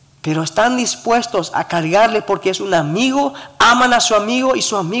 Pero están dispuestos a cargarle porque es un amigo, aman a su amigo y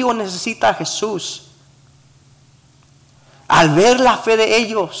su amigo necesita a Jesús. Al ver la fe de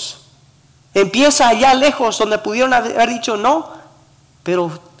ellos, empieza allá lejos donde pudieron haber dicho no,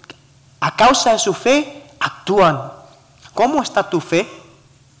 pero a causa de su fe actúan. ¿Cómo está tu fe?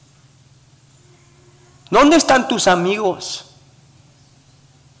 ¿Dónde están tus amigos?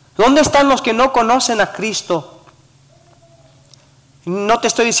 ¿Dónde están los que no conocen a Cristo? No te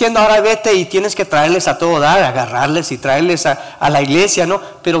estoy diciendo ahora vete y tienes que traerles a todo dar, agarrarles y traerles a la iglesia, no,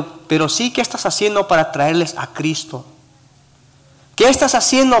 pero sí, ¿qué estás haciendo para traerles a Cristo? ¿Qué estás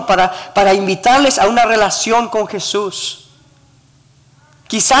haciendo para invitarles a una relación con Jesús?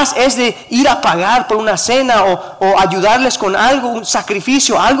 Quizás es de ir a pagar por una cena o ayudarles con algo, un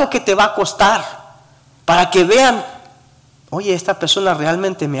sacrificio, algo que te va a costar, para que vean, oye, esta persona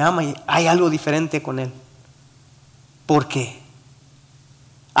realmente me ama y hay algo diferente con él. ¿Por qué?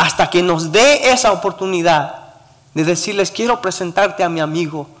 Hasta que nos dé esa oportunidad de decirles, quiero presentarte a mi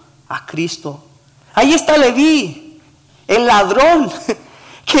amigo, a Cristo. Ahí está Leví, el ladrón,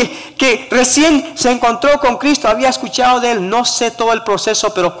 que recién se encontró con Cristo, había escuchado de él, no sé todo el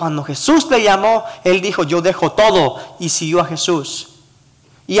proceso, pero cuando Jesús le llamó, él dijo, yo dejo todo, y siguió a Jesús.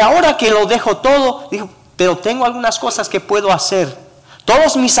 Y ahora que lo dejo todo, dijo, pero tengo algunas cosas que puedo hacer.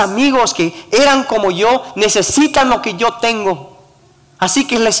 Todos mis amigos que eran como yo, necesitan lo que yo tengo. Así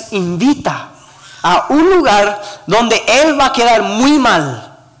que les invita a un lugar donde él va a quedar muy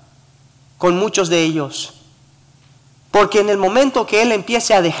mal con muchos de ellos. Porque en el momento que él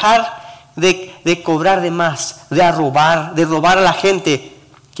empiece a dejar de cobrar de más, de robar a la gente,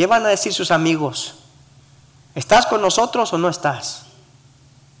 ¿qué van a decir sus amigos? ¿Estás con nosotros o no estás?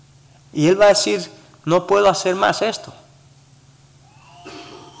 Y él va a decir, no puedo hacer más esto.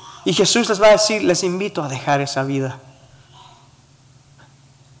 Y Jesús les va a decir, les invito a dejar esa vida.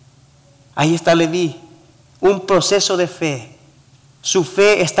 Ahí está Leví, un proceso de fe. Su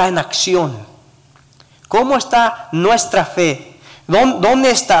fe está en acción. ¿Cómo está nuestra fe?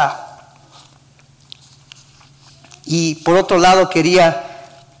 ¿Dónde está? Y por otro lado quería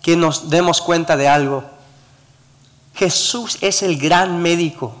que nos demos cuenta de algo. Jesús es el gran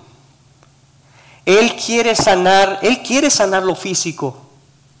médico. Él quiere sanar lo físico.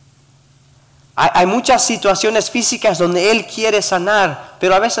 Hay muchas situaciones físicas donde Él quiere sanar,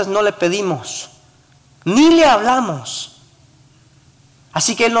 pero a veces no le pedimos, ni le hablamos.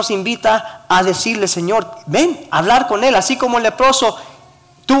 Así que Él nos invita a decirle, Señor, ven, a hablar con Él. Así como el leproso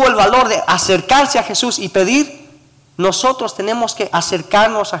tuvo el valor de acercarse a Jesús y pedir, nosotros tenemos que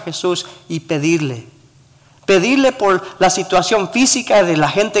acercarnos a Jesús y pedirle. Pedirle por la situación física de la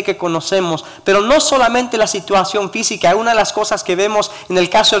gente que conocemos, pero no solamente la situación física. Una de las cosas que vemos en el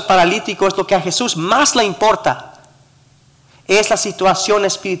caso del paralítico es lo que a Jesús más le importa, es la situación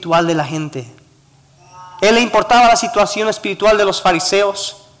espiritual de la gente. Él le importaba la situación espiritual de los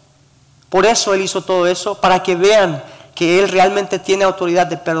fariseos. Por eso Él hizo todo eso, para que vean que Él realmente tiene autoridad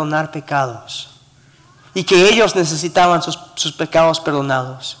de perdonar pecados y que ellos necesitaban sus pecados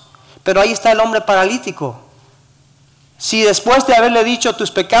perdonados. Pero ahí está el hombre paralítico. Si después de haberle dicho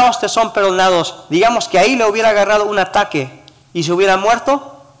tus pecados te son perdonados, digamos que ahí le hubiera agarrado un ataque y se hubiera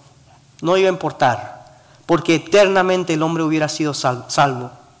muerto, no iba a importar, porque eternamente el hombre hubiera sido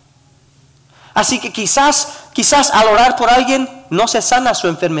salvo. Así que quizás al orar por alguien no se sana su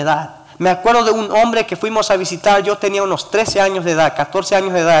enfermedad. Me acuerdo de un hombre que fuimos a visitar. Yo tenía unos 13 años de edad, 14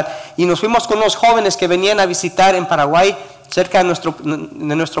 años de edad, y nos fuimos con unos jóvenes que venían a visitar en Paraguay, cerca de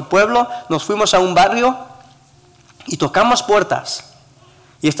nuestro pueblo. Nos fuimos a un barrio y tocamos puertas.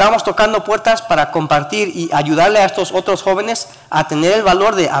 Y estábamos tocando puertas para compartir y ayudarle a estos otros jóvenes a tener el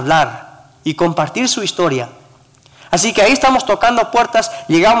valor de hablar y compartir su historia. Así que ahí estamos tocando puertas,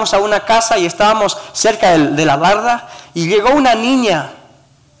 llegamos a una casa y estábamos cerca de la barda, y llegó una niña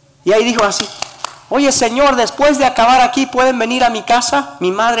y ahí dijo así: oye, Señor, después de acabar aquí, ¿pueden venir a mi casa?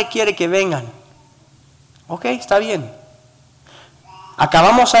 Mi madre quiere que vengan. Ok, está bien.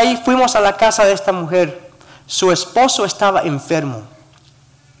 Acabamos ahí, fuimos a la casa de esta mujer. Su esposo estaba enfermo.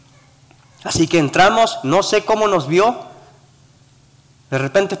 Así que entramos, no sé cómo nos vio. De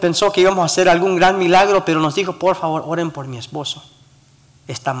repente pensó que íbamos a hacer algún gran milagro, pero nos dijo: por favor, oren por mi esposo,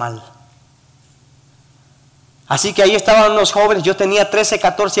 está mal. Así que ahí estaban unos jóvenes. Yo tenía 13,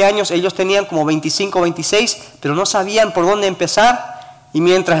 14 años, ellos tenían como 25, 26, pero no sabían por dónde empezar. Y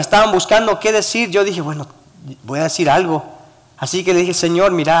mientras estaban buscando qué decir, yo dije: bueno, voy a decir algo. Así que le dije: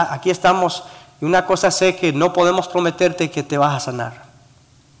 Señor, mira, aquí estamos, y una cosa sé, que no podemos prometerte que te vas a sanar.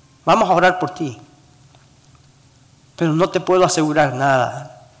 Vamos a orar por ti, pero no te puedo asegurar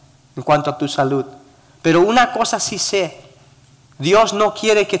nada en cuanto a tu salud. Pero una cosa sí sé: Dios no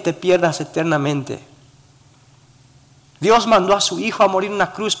quiere que te pierdas eternamente. Dios mandó a su Hijo a morir en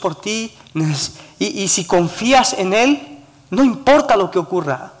una cruz por ti, y si confías en Él, no importa lo que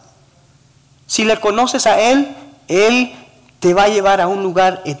ocurra. Si le conoces a Él, Él te va a llevar a un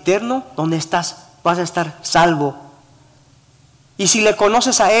lugar eterno donde vas a estar salvo. Y si le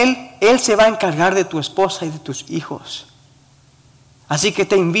conoces a Él, Él se va a encargar de tu esposa y de tus hijos. Así que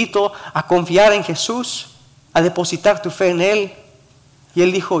te invito a confiar en Jesús, a depositar tu fe en Él. Y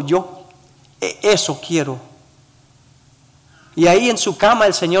Él dijo: yo eso quiero. Y ahí en su cama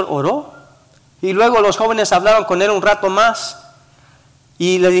el Señor oró. Y luego los jóvenes hablaron con Él un rato más.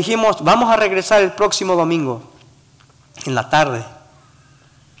 Y le dijimos: vamos a regresar el próximo domingo, en la tarde.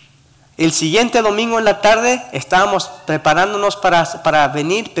 El siguiente domingo en la tarde estábamos preparándonos para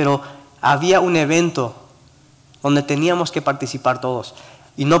venir, pero había un evento donde teníamos que participar todos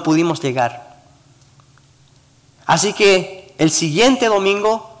y no pudimos llegar. Así que el siguiente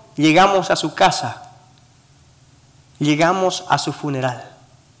domingo llegamos a su casa, llegamos a su funeral.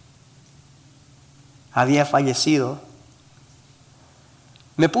 Había fallecido.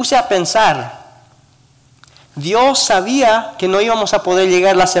 Me puse a pensar: Dios sabía que no íbamos a poder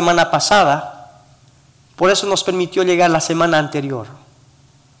llegar la semana pasada, por eso nos permitió llegar la semana anterior.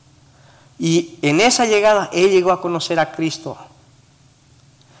 Y en esa llegada Él llegó a conocer a Cristo.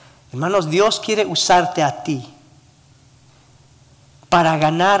 Hermanos, Dios quiere usarte a ti para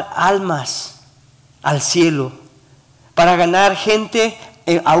ganar almas al cielo, para ganar gente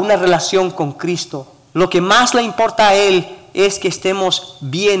a una relación con Cristo. Lo que más le importa a Él es que estemos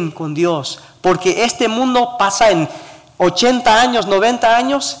bien con Dios, porque este mundo pasa en 80 años, 90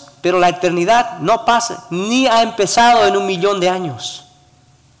 años, pero la eternidad no pasa, ni ha empezado en 1,000,000 de años.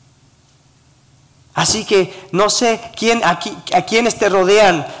 Así que no sé a quiénes te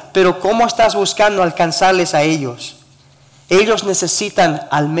rodean, pero cómo estás buscando alcanzarles a ellos. Ellos necesitan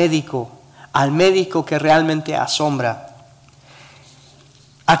al médico, al médico que realmente asombra.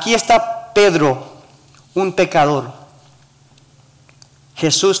 Aquí está Pedro, un pecador.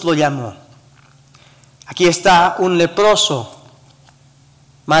 Jesús lo llamó. Aquí está un leproso,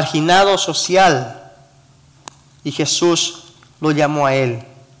 marginado social, y Jesús lo llamó a él.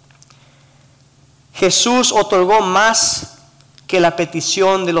 Jesús otorgó más que la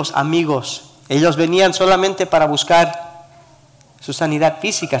petición de los amigos. Ellos venían solamente para buscar su sanidad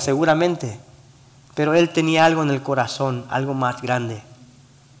física, seguramente, pero él tenía algo en el corazón, algo más grande,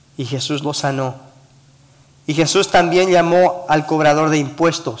 y Jesús lo sanó. Y Jesús también llamó al cobrador de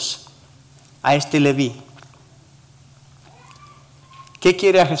impuestos, a este Leví. ¿Qué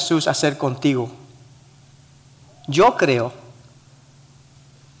quiere Jesús hacer contigo? Yo creo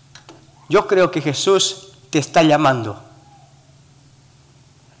que Jesús te está llamando.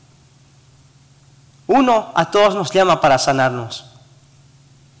 Uno, a todos nos llama para sanarnos.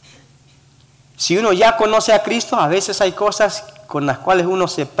 Si uno ya conoce a Cristo, a veces hay cosas con las cuales uno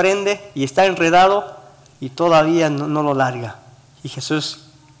se prende y está enredado y todavía no lo larga. Y Jesús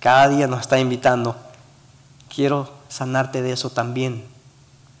cada día nos está invitando. Quiero sanarte de eso también.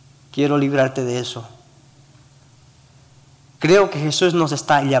 Quiero librarte de eso. Creo que Jesús nos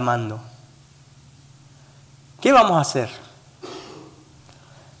está llamando. ¿Qué vamos a hacer?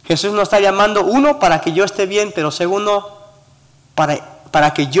 Jesús nos está llamando, uno, para que yo esté bien, pero segundo,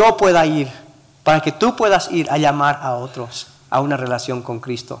 para que yo pueda ir, para que tú puedas ir a llamar a otros a una relación con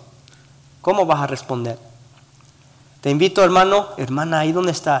Cristo. ¿Cómo vas a responder? Te invito, hermano, hermana, ahí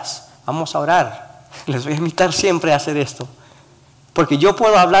donde estás, vamos a orar. Les voy a invitar siempre a hacer esto, porque yo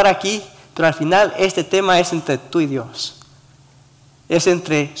puedo hablar aquí, pero al final este tema es entre tú y Dios. Es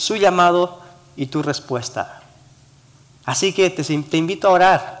entre su llamado y tu respuesta. Así que te invito a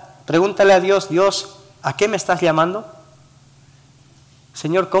orar. Pregúntale a Dios, Dios, ¿a qué me estás llamando?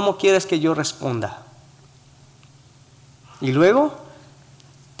 Señor, ¿cómo quieres que yo responda? Y luego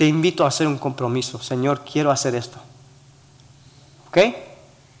te invito a hacer un compromiso. Señor, quiero hacer esto. ¿Ok?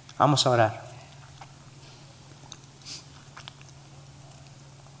 Vamos a orar.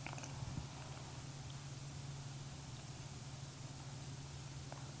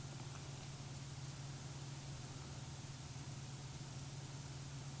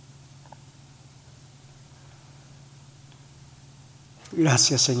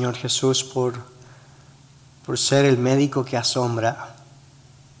 Gracias, Señor Jesús, por ser el médico que asombra,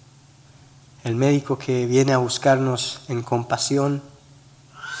 el médico que viene a buscarnos en compasión.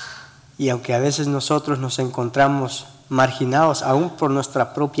 Y aunque a veces nosotros nos encontramos marginados aún por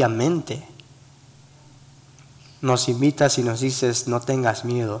nuestra propia mente, nos invitas y nos dices, no tengas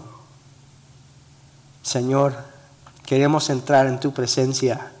miedo. Señor, queremos entrar en tu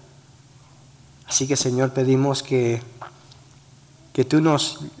presencia. Así que, Señor, pedimos que tú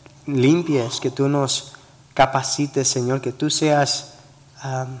nos limpies, que tú nos capacites, Señor, que tú seas,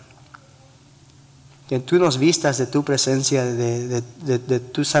 que tú nos vistas de tu presencia, de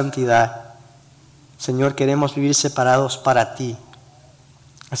tu santidad. Señor, queremos vivir separados para ti.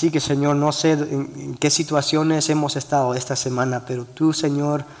 Así que, Señor, no sé en qué situaciones hemos estado esta semana, pero tú,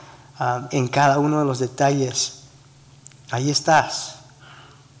 Señor, en cada uno de los detalles, ahí estás.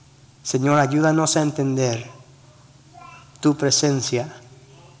 Señor, ayúdanos a entender tu presencia.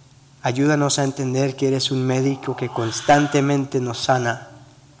 Ayúdanos a entender que eres un médico que constantemente nos sana.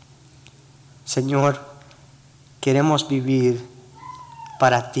 Señor, queremos vivir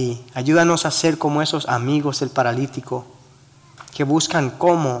para ti. Ayúdanos a ser como esos amigos del paralítico que buscan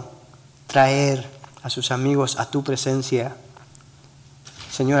cómo traer a sus amigos a tu presencia.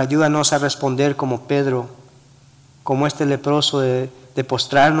 Señor, ayúdanos a responder como Pedro, como este leproso, de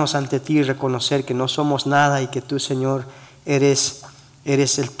postrarnos ante ti y reconocer que no somos nada y que tú, Señor, eres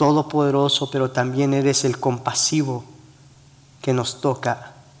el todopoderoso, pero también eres el compasivo que nos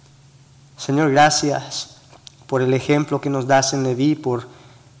toca. Señor, gracias por el ejemplo que nos das en Leví, por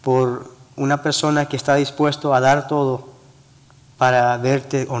una persona que está dispuesto a dar todo para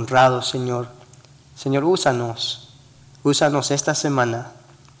verte honrado, Señor. Señor, úsanos esta semana.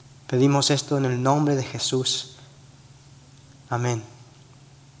 Pedimos esto en el nombre de Jesús. Amén.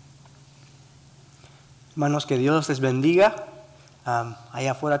 Hermanos, que Dios les bendiga.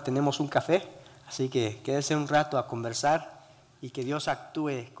 Allá afuera tenemos un café, así que quédense un rato a conversar y que Dios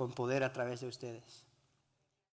actúe con poder a través de ustedes.